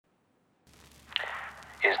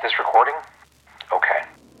this recording? Okay.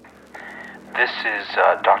 This is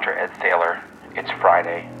Dr. Ed Thaler. It's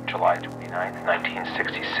Friday, July 29th,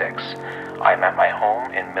 1966. I'm at my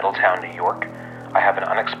home in Middletown, New York. I have an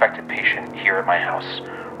unexpected patient here at my house,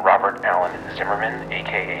 Robert Allen Zimmerman,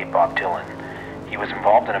 a.k.a. Bob Dylan. He was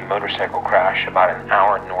involved in a motorcycle crash about an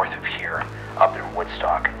hour north of here, up in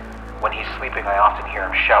Woodstock. When he's sleeping, I often hear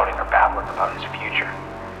him shouting or babbling about his future.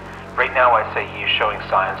 Right now, I'd say he is showing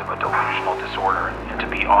signs of a delusional disorder, and to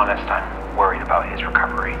be honest, I'm worried about his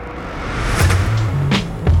recovery.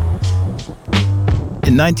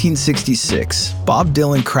 In 1966, Bob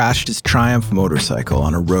Dylan crashed his Triumph motorcycle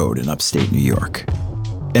on a road in upstate New York.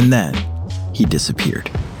 And then, he disappeared.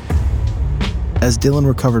 As Dylan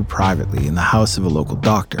recovered privately in the house of a local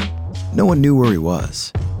doctor, no one knew where he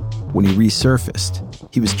was. When he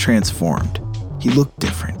resurfaced, he was transformed. He looked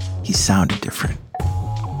different. He sounded different.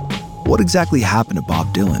 What exactly happened to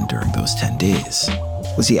Bob Dylan during those 10 days?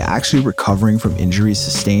 Was he actually recovering from injuries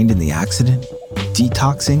sustained in the accident?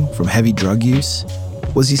 Detoxing from heavy drug use?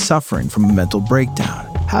 Was he suffering from a mental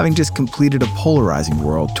breakdown, having just completed a polarizing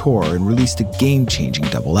world tour and released a game-changing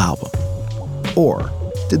double album? Or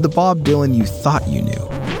did the Bob Dylan you thought you knew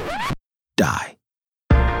die?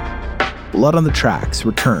 Blood on the Tracks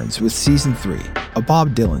returns with Season 3, a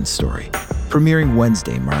Bob Dylan story, premiering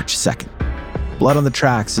Wednesday, March 2nd. Blood on the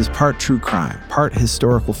Tracks is part true crime, part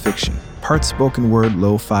historical fiction, part spoken word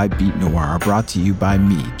lo-fi beat noir, brought to you by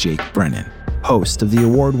me, Jake Brennan, host of the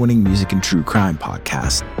award-winning music and true crime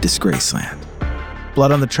podcast, Disgraceland.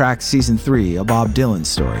 Blood on the Tracks Season 3, a Bob Dylan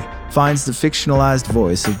story, finds the fictionalized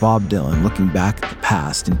voice of Bob Dylan looking back at the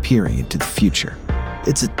past and peering into the future.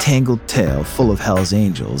 It's a tangled tale full of Hell's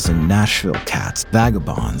Angels and Nashville cats,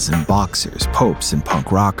 vagabonds and boxers, popes and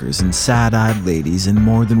punk rockers, and sad-eyed ladies, and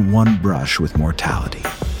more than one brush with mortality.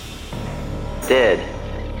 Dead.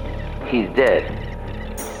 He's dead.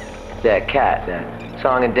 That cat, that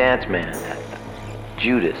song and dance man, that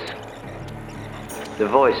Judas. The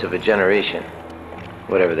voice of a generation.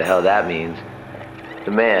 Whatever the hell that means.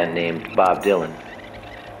 The man named Bob Dylan.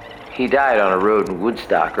 He died on a road in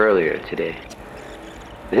Woodstock earlier today.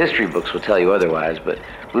 The history books will tell you otherwise, but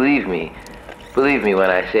believe me when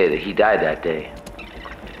I say that he died that day.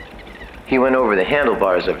 He went over the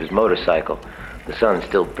handlebars of his motorcycle, the sun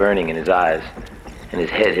still burning in his eyes, and his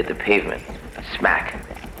head hit the pavement. Smack.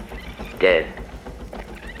 Dead.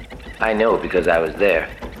 I know because I was there.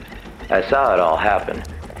 I saw it all happen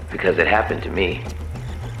because it happened to me.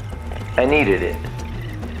 I needed it.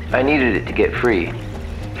 I needed it to get free.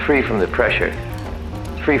 Free from the pressure.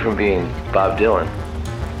 Free from being Bob Dylan.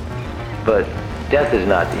 But death is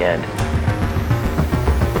not the end.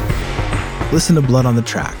 Listen to Blood on the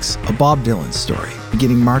Tracks, a Bob Dylan story,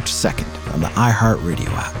 beginning March 2nd on the iHeartRadio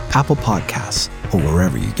app, Apple Podcasts, or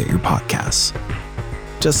wherever you get your podcasts.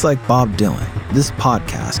 Just like Bob Dylan, this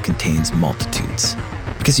podcast contains multitudes,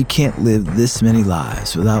 because you can't live this many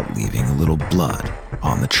lives without leaving a little blood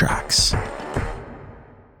on the tracks.